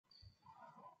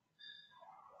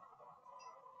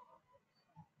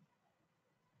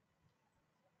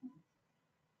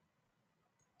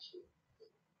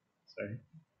Sorry.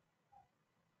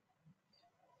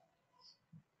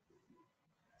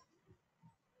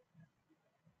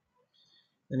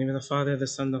 In the name of the Father, the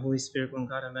Son, the Holy Spirit, one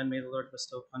God, amen. May the Lord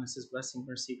bestow upon us his blessing,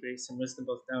 mercy, grace, and wisdom,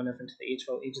 both now and ever into the age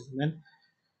of all ages, amen.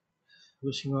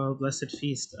 Wishing all a blessed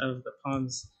feast of the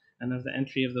palms and of the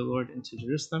entry of the Lord into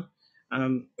Jerusalem.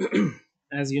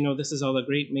 As you know, this is all a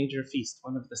great major feast,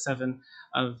 one of the seven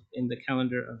in the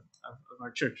calendar of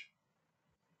our church.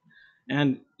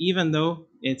 And even though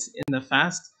it's in the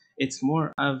fast, it's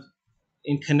more of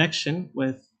in connection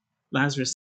with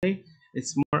Lazarus Sunday,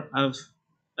 it's more of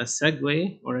a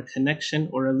segue or a connection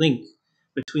or a link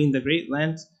between the Great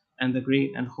Lent and the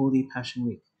Great and Holy Passion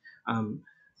Week.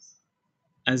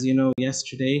 As you know,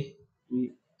 yesterday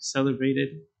we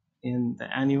celebrated in the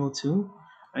annual tune,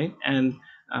 right? And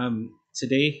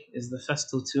today is the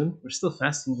festal tune. We're still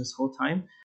fasting this whole time.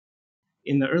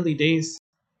 In the early days,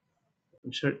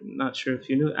 not sure if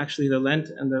you knew, actually the Lent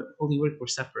and the Holy Week were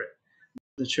separate.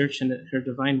 The Church and her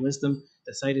divine wisdom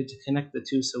decided to connect the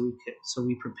two, so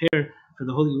we prepare for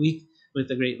the Holy Week with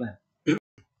the Great Lent.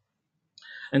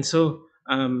 And so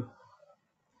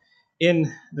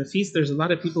in the feast, there's a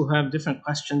lot of people who have different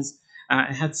questions.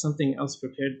 I had something else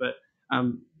prepared, but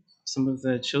some of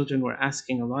the children were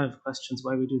asking a lot of questions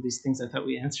why we do these things. I thought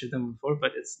we answered them before,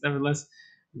 but it's nevertheless,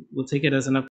 we'll take it as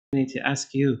an opportunity to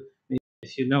ask you, maybe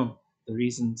if you know the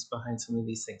reasons behind some of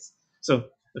these things. So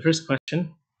the first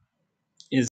question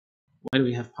is, why do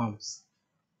we have palms?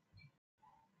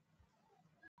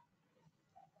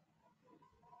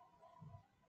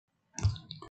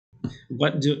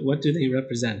 What do they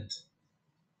represent?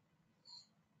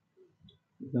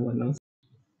 No one knows?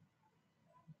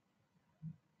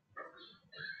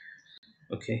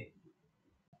 Okay.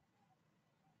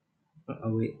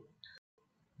 I'll wait.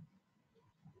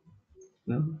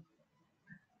 No?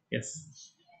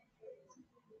 Yes.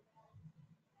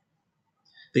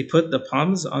 They put the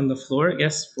palms on the floor,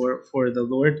 yes, for the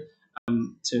Lord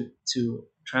to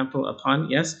trample upon,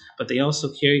 yes, but they also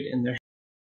carried in their hands.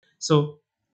 So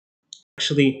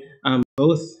actually,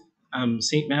 both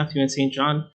St. Matthew and St.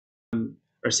 John,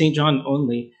 or St. John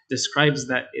only, describes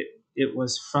that it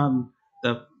was from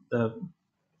the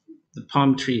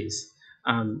palm trees.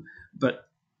 But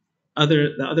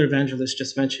the other evangelists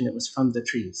just mentioned it was from the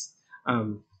trees.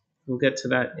 We'll get to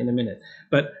that in a minute.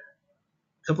 But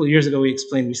a couple of years ago, we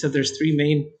said there's three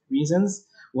main reasons.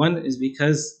 One is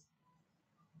because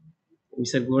we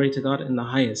said glory to God in the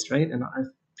highest, right? And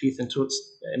our peace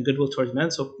and goodwill towards men.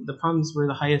 So the palms were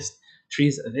the highest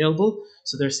trees available.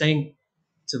 So they're saying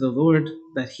to the Lord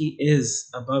that he is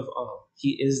above all.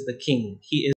 He is the king.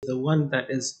 He is the one that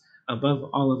is above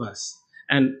all of us.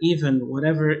 And even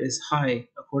whatever is high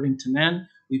according to man,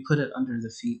 we put it under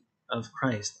the feet of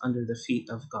Christ, under the feet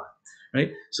of God,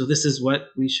 right? So this is what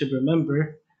we should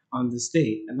remember on this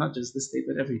day, and not just this day,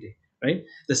 but every day, right?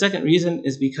 The second reason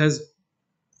is because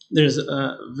there's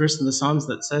a verse in the Psalms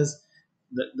that says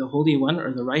that the Holy One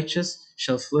or the righteous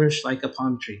shall flourish like a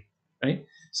palm tree, right?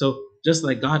 So just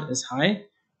like God is high,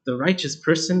 the righteous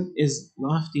person is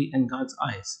lofty in God's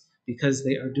eyes because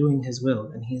they are doing his will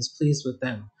and he is pleased with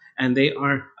them. And they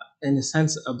are, in a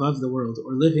sense, above the world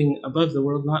or living above the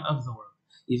world, not of the world,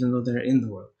 even though they're in the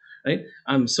world, right?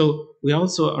 So we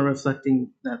also are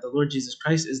reflecting that the Lord Jesus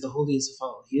Christ is the holiest of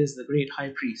all. He is the great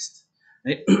high priest.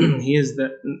 Right? He is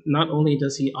the, not only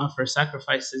does he offer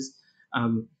sacrifices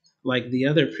like the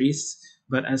other priests,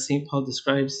 but as St. Paul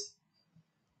describes,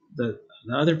 the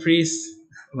other priests,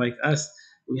 like us,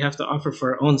 we have to offer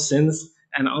for our own sins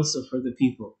and also for the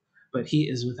people. But he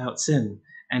is without sin.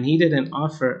 And he didn't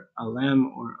offer a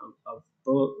lamb or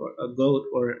a goat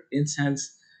or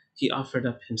incense. He offered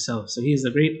up himself. So he is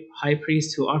the great high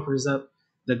priest who offers up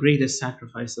the greatest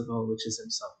sacrifice of all, which is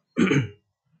himself.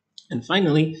 And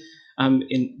finally,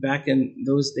 back in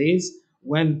those days,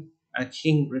 when a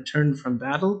king returned from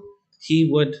battle,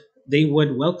 they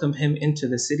would welcome him into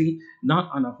the city, not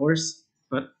on a horse,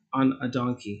 but on a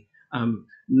donkey.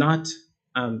 Not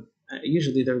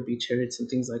Usually there would be chariots and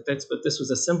things like that, but this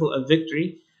was a symbol of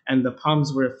victory, and the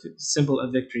palms were a symbol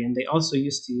of victory. And they also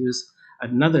used to use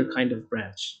another kind of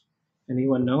branch.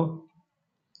 Anyone know?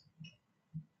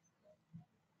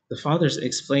 The fathers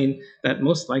explain that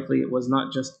most likely it was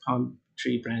not just palm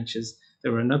tree branches,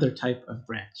 there were another type of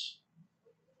branch.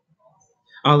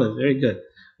 Olive, very good.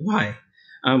 Why?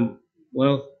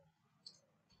 Well,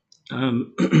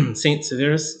 Saint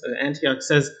Severus Antioch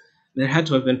says there had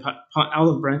to have been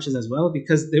olive branches as well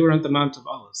because they were on the Mount of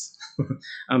Olives.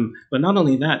 But not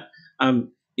only that,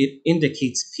 it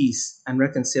indicates peace and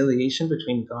reconciliation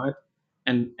between God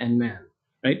and man.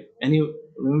 Right?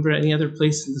 Remember any other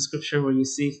place in the scripture where you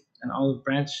see an olive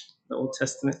branch, the Old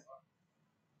Testament?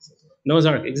 Noah's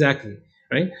Ark, exactly,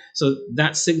 right? So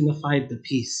that signified the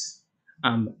peace.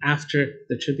 After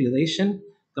the tribulation,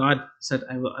 God said,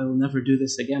 I will never do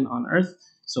this again on earth,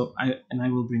 I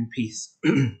will bring peace.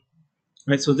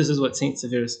 Right, so this is what Saint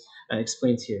Severus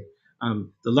explains here.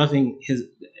 The loving, his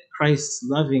Christ's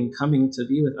loving coming to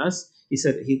be with us. He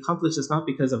said he accomplished this not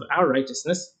because of our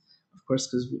righteousness, of course,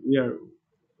 because we are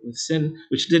with sin,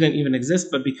 which didn't even exist,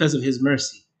 but because of his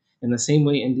mercy. In the same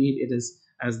way, indeed, it is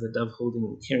as the dove holding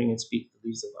and carrying in its beak the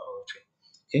leaves of the olive tree.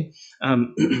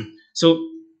 Okay, so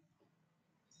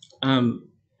um,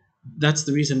 that's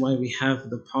the reason why we have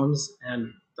the palms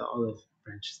and the olive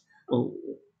branches. Well,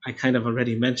 I kind of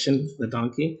already mentioned the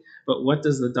donkey, but what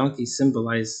does the donkey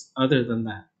symbolize other than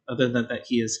that? Other than that,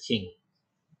 he is king.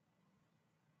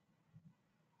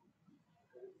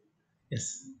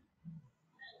 Yes.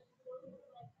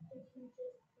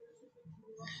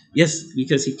 Yes,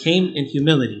 because he came in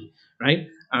humility, right?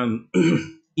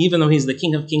 Even though he's the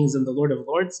King of Kings and the Lord of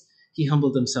Lords, he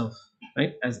humbled himself,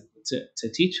 right? As to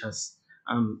teach us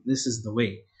this is the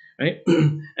way, right?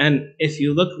 And if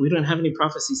you look, we don't have any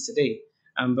prophecies today,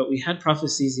 but we had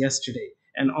prophecies yesterday,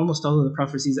 and almost all of the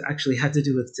prophecies actually had to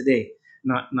do with today,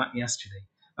 not yesterday.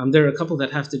 There are a couple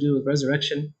that have to do with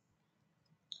resurrection,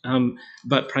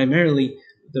 but primarily,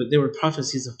 there were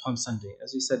prophecies of Palm Sunday.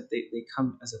 As we said, they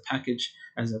come as a package,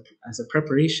 as a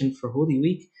preparation for Holy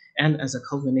Week, and as a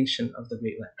culmination of the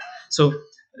Great Lent. So,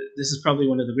 this is probably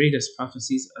one of the greatest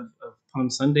prophecies of Palm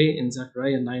Sunday in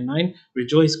Zechariah 9:9.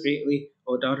 Rejoice greatly,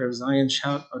 O daughter of Zion,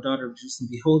 shout, O daughter of Jerusalem,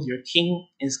 behold, your king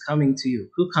is coming to you.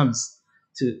 Who comes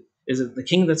to? Is it the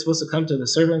king that's supposed to come to the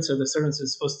servants, or the servants are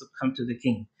supposed to come to the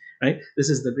king? Right? This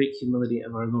is the great humility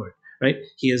of our Lord. Right?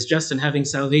 He is just in having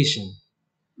salvation.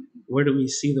 Where do we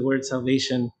see the word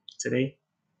salvation today?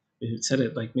 We've said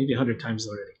it like maybe 100 times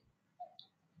already.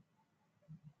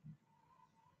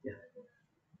 Yeah.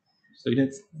 So we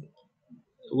didn't,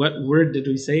 what word did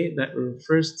we say that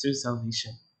refers to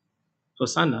salvation?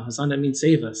 Hosanna. Hosanna means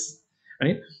save us,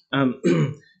 right? Um,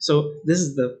 so this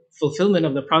is the fulfillment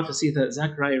of the prophecy that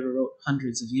Zechariah wrote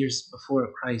hundreds of years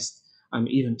before Christ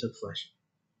even took flesh.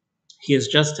 He is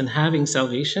just in having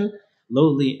salvation,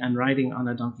 lowly and riding on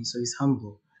a donkey. So he's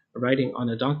humble, riding on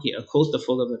a donkey, a colt the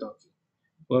foal of a donkey.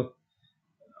 Well,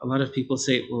 a lot of people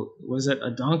say, well, was it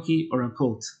a donkey or a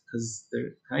colt? Because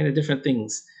they're kind of different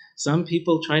things. Some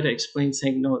people try to explain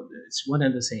saying, no, it's one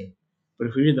and the same. But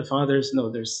if we read the fathers, no,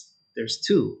 there's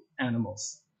two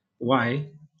animals. Why?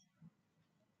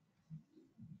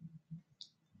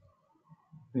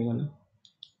 Anyone?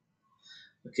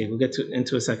 Okay, we'll get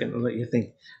into a second. I'll let you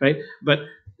think, right? But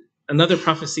another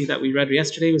prophecy that we read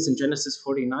yesterday was in Genesis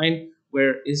 49,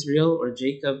 where Israel or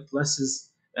Jacob blesses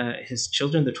his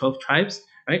children, the 12 tribes,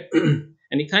 right? And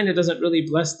he kind of doesn't really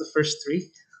bless the first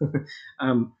three,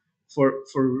 um, for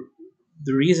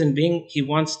the reason being he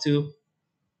wants to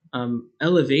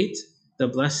elevate the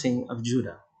blessing of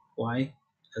Judah. Why?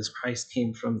 Because Christ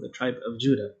came from the tribe of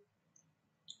Judah,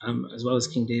 as well as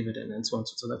King David, and so on.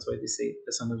 So that's why they say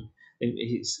the son of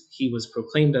he was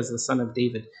proclaimed as the son of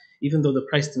David, even though the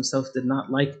Christ himself did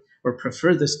not like or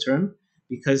prefer this term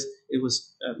because it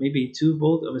was maybe too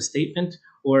bold of a statement,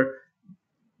 or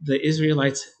the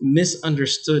Israelites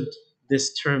misunderstood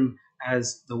this term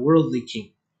as the worldly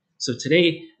king. So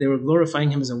today they were glorifying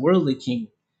him as a worldly king,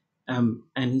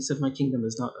 and he said, "My kingdom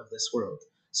is not of this world."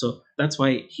 So that's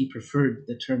why he preferred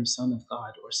the term "Son of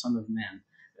God" or "Son of Man"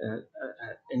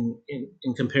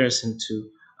 in comparison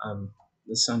to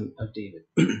the Son of David.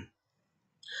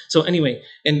 So anyway,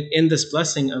 in this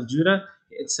blessing of Judah,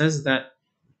 it says that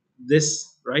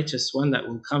this righteous one that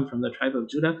will come from the tribe of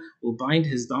Judah will bind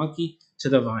his donkey to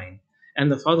the vine.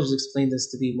 And the fathers explained this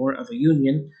to be more of a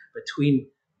union between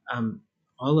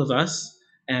all of us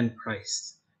and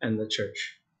Christ and the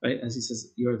church, right? As he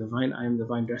says, "You are the vine, I am the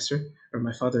vine dresser," or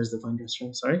 "My Father is the vine dresser."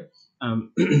 I'm sorry.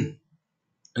 Um,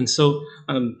 and so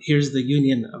here's the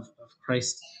union of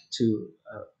Christ to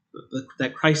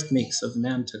that Christ makes of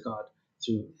man to God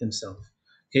through Himself.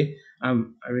 Okay, I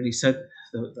already said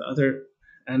the other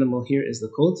animal here is the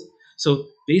colt. So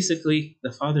basically,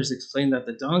 the fathers explain that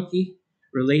the donkey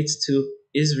relates to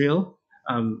Israel,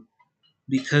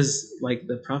 because, like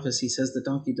the prophecy says, the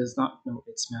donkey does not know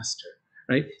its master.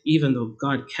 Right? Even though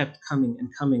God kept coming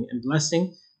and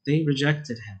blessing, they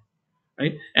rejected Him.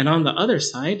 Right? And on the other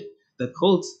side, the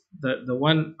colt, the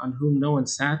one on whom no one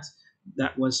sat,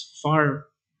 that was far,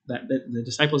 that the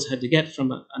disciples had to get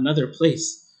from another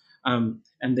place, and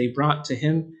they brought to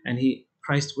him, and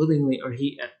Christ willingly, or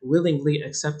he willingly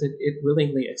accepted it,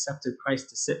 willingly accepted Christ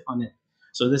to sit on it.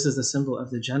 So this is the symbol of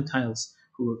the Gentiles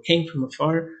who came from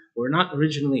afar, were not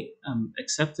originally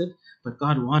accepted, but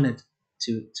God wanted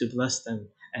to bless them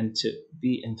and to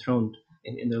be enthroned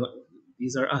in their.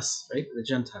 These are us, right? The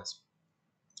Gentiles.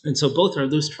 And so both are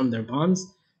loosed from their bonds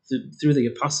through the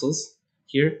apostles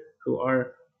here, who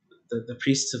are the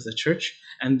priests of the church,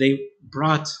 and they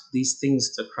brought these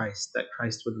things to Christ, that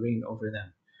Christ would reign over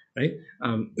them, right?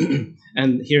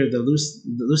 And here the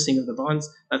loosing of the bonds,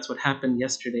 that's what happened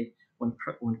yesterday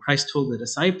when Christ told the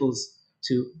disciples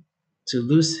to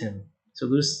loose him, to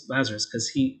loose Lazarus, because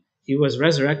he was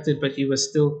resurrected, but he was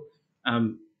still,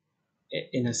 um,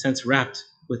 in a sense, wrapped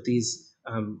with these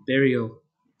burial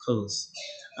clothes.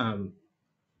 Um,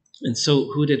 and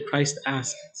so, who did Christ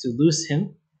ask to loose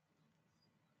him?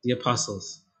 The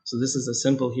apostles. So this is a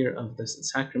symbol here of the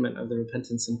sacrament of the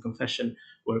repentance and confession,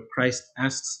 where Christ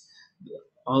asks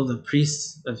all the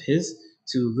priests of his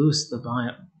to loose the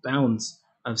bounds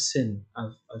of sin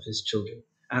of his children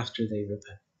after they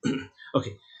repent.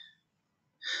 Okay.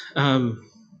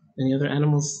 Any other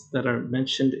animals that are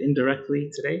mentioned indirectly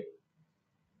today?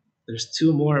 There's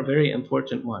two more very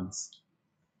important ones.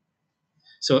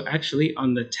 So actually,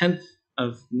 on the 10th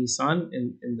of Nisan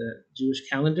in the Jewish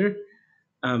calendar,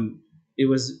 um, it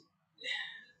was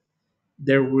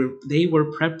they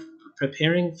were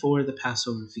preparing for the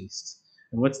Passover feast.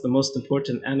 And what's the most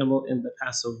important animal in the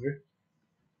Passover?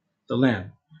 The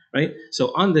lamb, right?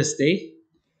 So on this day,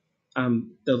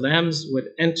 the lambs would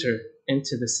enter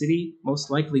into the city, most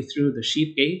likely through the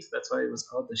sheep gate. That's why it was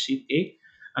called the sheep gate.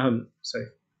 Sorry,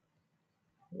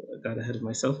 I got ahead of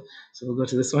myself. So we'll go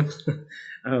to this one.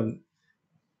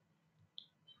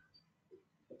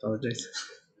 Apologize.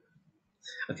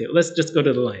 Okay, let's just go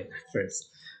to the lion first.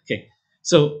 Okay,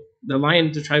 so the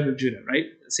lion, the tribe of Judah, right?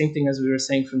 Same thing as we were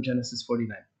saying from Genesis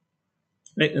 49.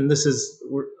 Right? And this is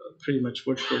pretty much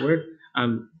word for word,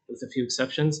 with a few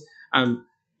exceptions.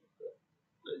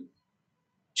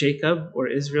 Jacob or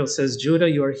Israel says, Judah,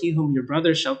 you are he whom your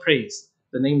brothers shall praise.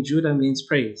 The name Judah means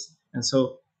praise. And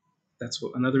so that's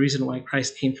another reason why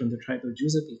Christ came from the tribe of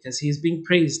Judah, because he is being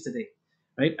praised today,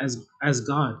 right? As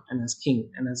God and as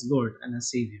King and as Lord and as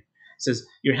Savior. It says,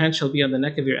 your hand shall be on the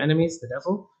neck of your enemies, the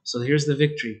devil. So here's the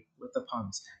victory with the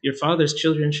palms. Your father's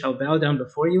children shall bow down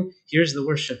before you. Here's the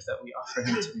worship that we offer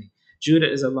him today.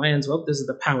 Judah is a lion's whelp. This is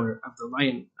the power of the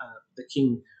lion, the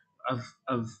king of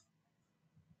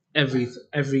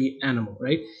every animal,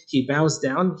 right? He bows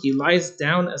down, he lies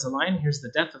down as a lion. Here's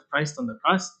the death of Christ on the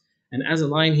cross. And as a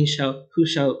lion, who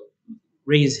shall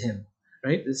raise him,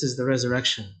 right? This is the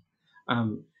resurrection.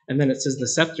 And then it says, the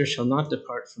scepter shall not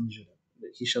depart from Judah,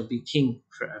 that he shall be king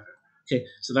forever. Okay,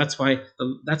 so that's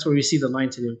where we see the lion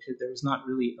today. There was not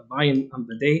really a lion on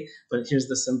the day, but here's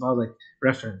the symbolic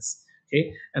reference.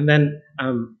 Okay, and then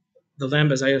the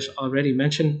lamb, as I already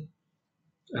mentioned,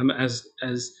 as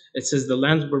it says, the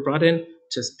lambs were brought in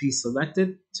to be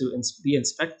selected, to be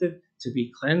inspected, to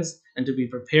be cleansed, and to be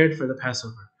prepared for the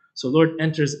Passover. So Lord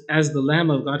enters as the Lamb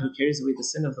of God who carries away the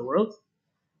sin of the world,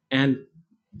 and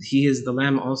he is the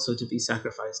lamb also to be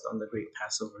sacrificed on the great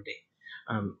Passover day.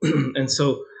 And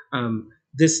so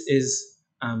this is,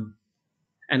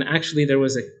 and actually there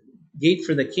was a gate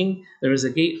for the king, there was a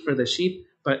gate for the sheep,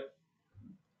 but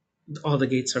all the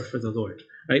gates are for the Lord,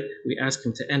 right? We ask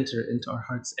him to enter into our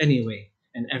hearts anyway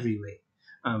and every way.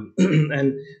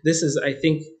 And this is, I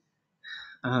think,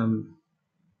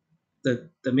 the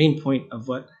main point of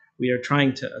what we are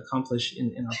trying to accomplish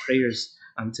in our prayers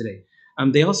today.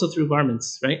 They also threw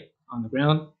garments, right, on the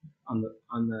ground, on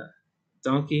the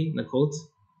donkey, the colt.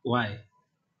 Why?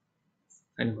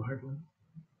 Kind of a hard one.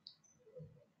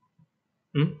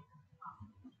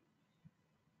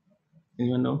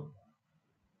 Anyone know?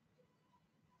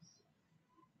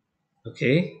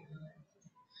 Okay.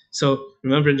 So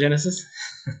remember in Genesis,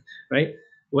 right?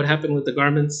 What happened with the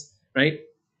garments, right?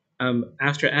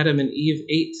 After Adam and Eve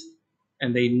ate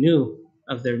and they knew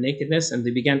of their nakedness and they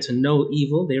began to know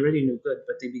evil, they already knew good,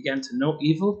 but they began to know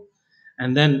evil,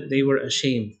 and then they were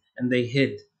ashamed and they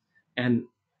hid. And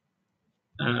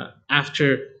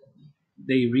after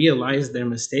they realized their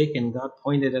mistake and God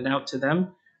pointed it out to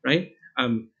them, right?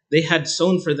 They had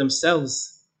sown for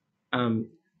themselves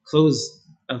clothes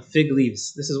of fig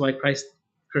leaves. This is why Christ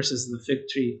curses the fig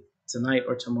tree tonight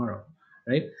or tomorrow,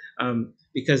 right?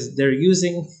 Because they're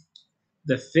using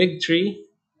the fig tree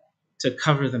to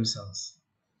cover themselves.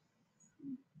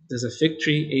 Is a fig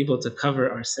tree able to cover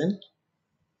our sin?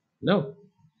 No.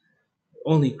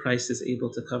 Only Christ is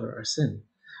able to cover our sin.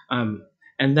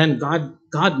 And then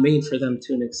God made for them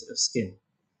tunics of skin.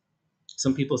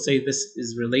 Some people say this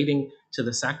is relating to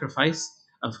the sacrifice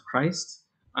of Christ.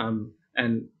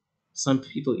 And some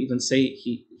people even say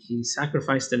he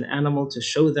sacrificed an animal to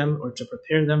show them or to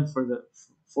prepare them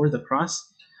for the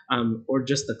cross, or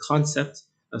just the concept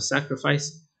of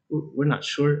sacrifice. We're not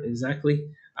sure exactly.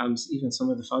 Even some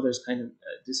of the fathers kind of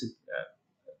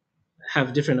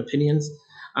have different opinions.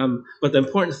 But the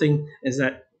important thing is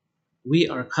that we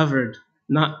are covered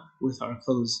not with our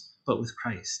clothes, but with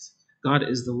Christ. God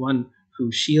is the one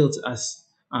who shields us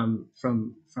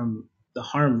from the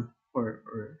harm or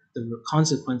the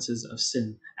consequences of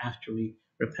sin after we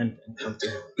repent and come to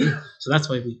Him. So that's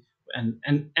why we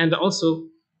and also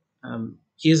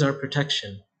He is our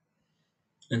protection.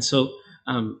 And so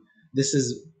this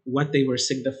is what they were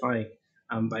signifying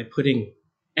by putting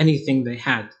anything they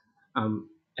had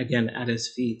again at his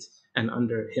feet and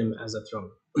under him as a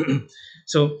throne.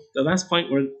 So the last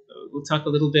point we'll talk a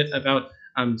little bit about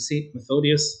Saint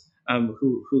Methodius,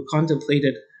 who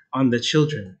contemplated on the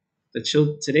children.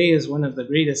 Today is one of the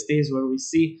greatest days where we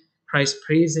see Christ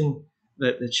praising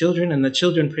the children and the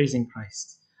children praising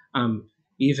Christ.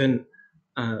 Even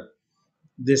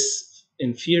this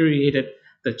infuriated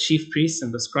the chief priests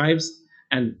and the scribes,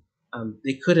 and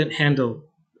they couldn't handle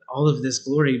all of this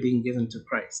glory being given to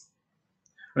Christ.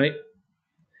 Right?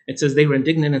 It says they were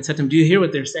indignant and said to him, "Do you hear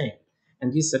what they're saying?"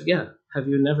 And he said, "Yeah. Have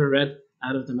you never read,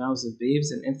 out of the mouths of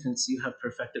babes and infants you have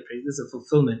perfected praise?" This is a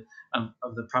fulfillment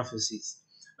of the prophecies.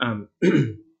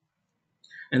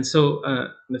 And so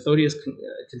Methodius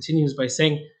continues by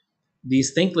saying,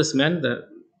 "These thankless men, the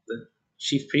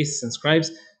chief priests and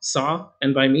scribes, saw,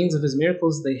 and by means of his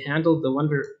miracles they handled the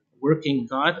wonder-working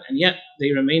God, and yet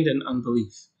they remained in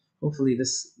unbelief." Hopefully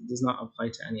this does not apply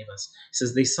to any of us. He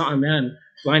says they saw a man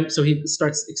blind, so he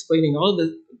starts explaining all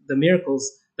the miracles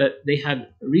that they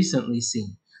had recently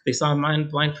seen. They saw a man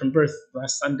blind from birth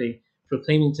last Sunday,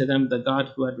 proclaiming to them the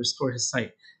God who had restored his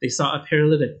sight. They saw a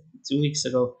paralytic 2 weeks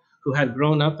ago who had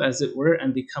grown up, as it were,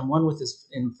 and become one with his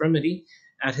infirmity,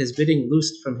 at his bidding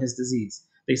loosed from his disease.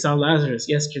 They saw Lazarus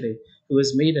yesterday, who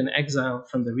was made an exile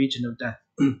from the region of death.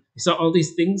 They saw all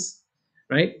these things,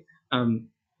 right?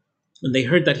 And they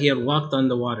heard that he had walked on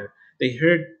the water. They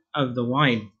heard of the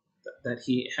wine that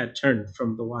he had turned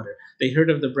from the water. They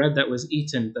heard of the bread that was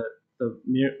eaten, the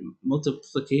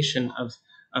multiplication of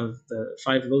the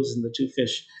 5 loaves and the 2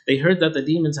 fish. They heard that the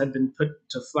demons had been put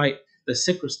to flight, the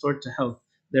sick restored to health.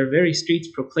 Their very streets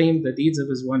proclaimed the deeds of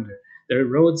his wonder. Their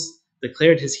roads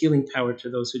declared his healing power to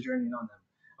those who journeyed on them.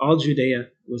 All Judea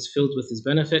was filled with his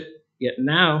benefit. Yet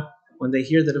now, when they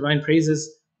hear the divine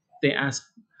praises, they ask,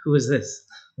 "Who is this?"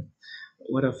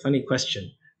 What a funny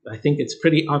question. I think it's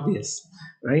pretty obvious,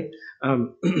 right?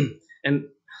 And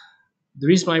the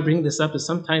reason why I bring this up is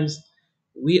sometimes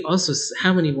we also,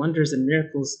 how many wonders and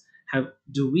miracles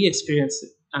do we experience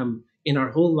in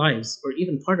our whole lives, or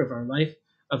even part of our life,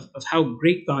 of how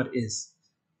great God is.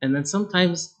 And then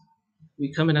sometimes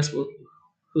we come and ask, well,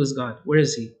 who is God? Where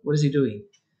is he? What is he doing?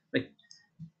 Like,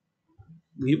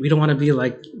 we don't want to be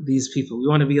like these people. We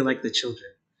want to be like the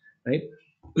children, right?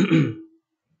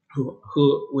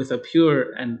 who with a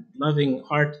pure and loving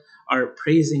heart are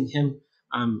praising him,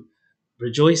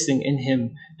 rejoicing in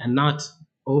him, and not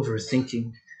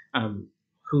overthinking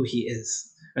who he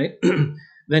is, right?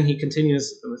 Then he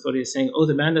continues with what he's saying, "Oh,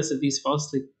 the madness of these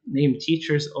falsely named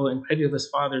teachers, oh, incredulous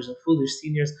fathers and foolish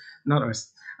seniors, not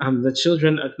ours. The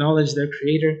children acknowledge their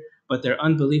creator, but their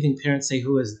unbelieving parents say,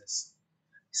 'Who is this?'"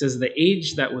 He says, "The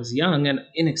age that was young and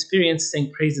inexperienced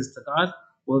sang praises to God,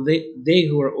 while they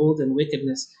who are old in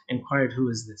wickedness inquired, 'Who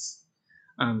is this?'"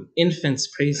 Infants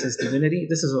praise his divinity.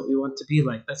 This is what we want to be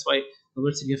like. That's why the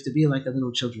Lord said you have to be like a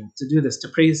little children, to do this, to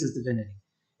praise his divinity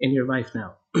in your life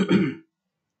now.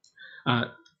 uh,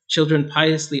 Children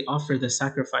piously offer the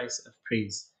sacrifice of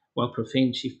praise, while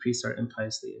profane chief priests are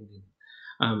impiously indignant.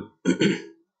 Um,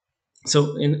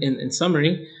 so in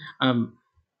summary,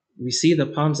 we see the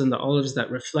palms and the olives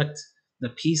that reflect the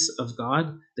peace of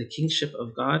God, the kingship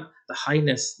of God, the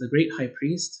highness, the great high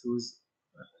priest who is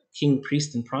king,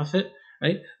 priest, and prophet,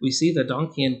 right? We see the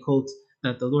donkey and colt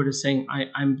that the Lord is saying,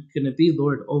 I'm going to be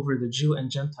Lord over the Jew and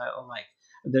Gentile alike.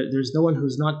 There's no one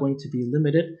who's not going to be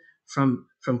limited from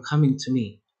coming to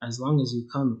me, as long as you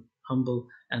come humble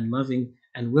and loving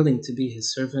and willing to be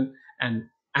his servant and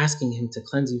asking him to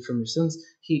cleanse you from your sins,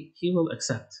 he will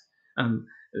accept.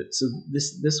 So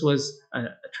this was a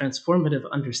transformative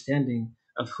understanding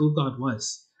of who God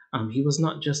was. He was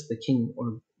not just the king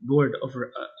or Lord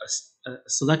over a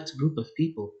select group of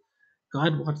people.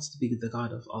 God wants to be the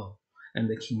God of all and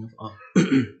the King of all.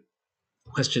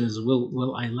 Question is,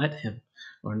 will I let him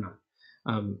or not?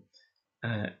 Um,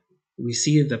 we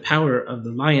see the power of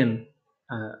the lion,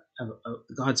 of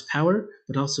God's power,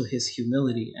 but also his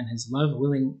humility and his love,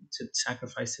 willing to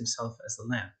sacrifice himself as the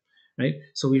lamb, right?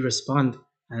 So we respond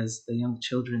as the young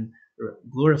children,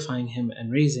 glorifying him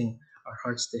and raising our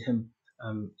hearts to him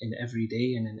in every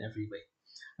day and in every way.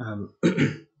 Um,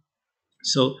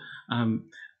 so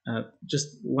just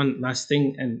one last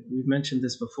thing, and we've mentioned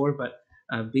this before, but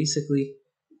basically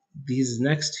these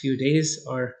next few days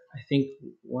are, I think,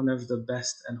 one of the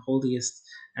best and holiest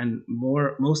and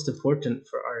most important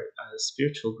for our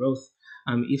spiritual growth.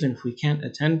 Even if we can't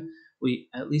attend, we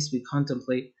at least we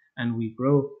contemplate and we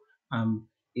grow um,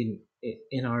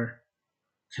 in our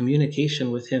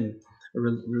communication with Him,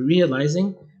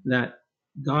 realizing that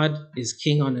God is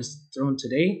King on His throne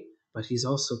today, but He's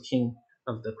also King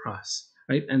of the cross,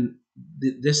 right? And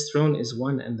this throne is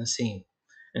one and the same.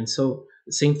 And so,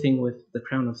 the same thing with the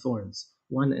crown of thorns,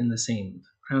 one and the same.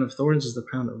 The crown of thorns is the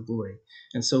crown of glory.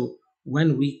 And so,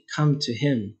 when we come to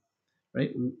Him,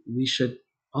 right, we should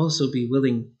also be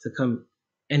willing to come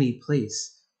any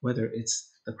place, whether it's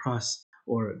the cross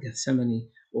or Gethsemane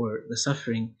or the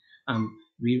suffering.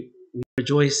 We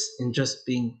rejoice in just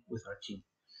being with our King.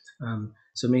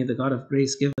 So may the God of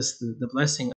grace give us the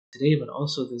blessing of today, but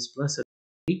also this blessed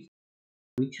week.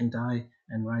 We can die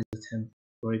and rise with Him.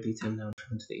 Glory be to Him now and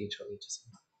from to the age of ages.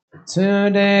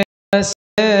 Today the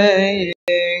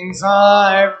sayings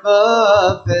are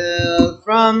fulfilled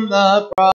from the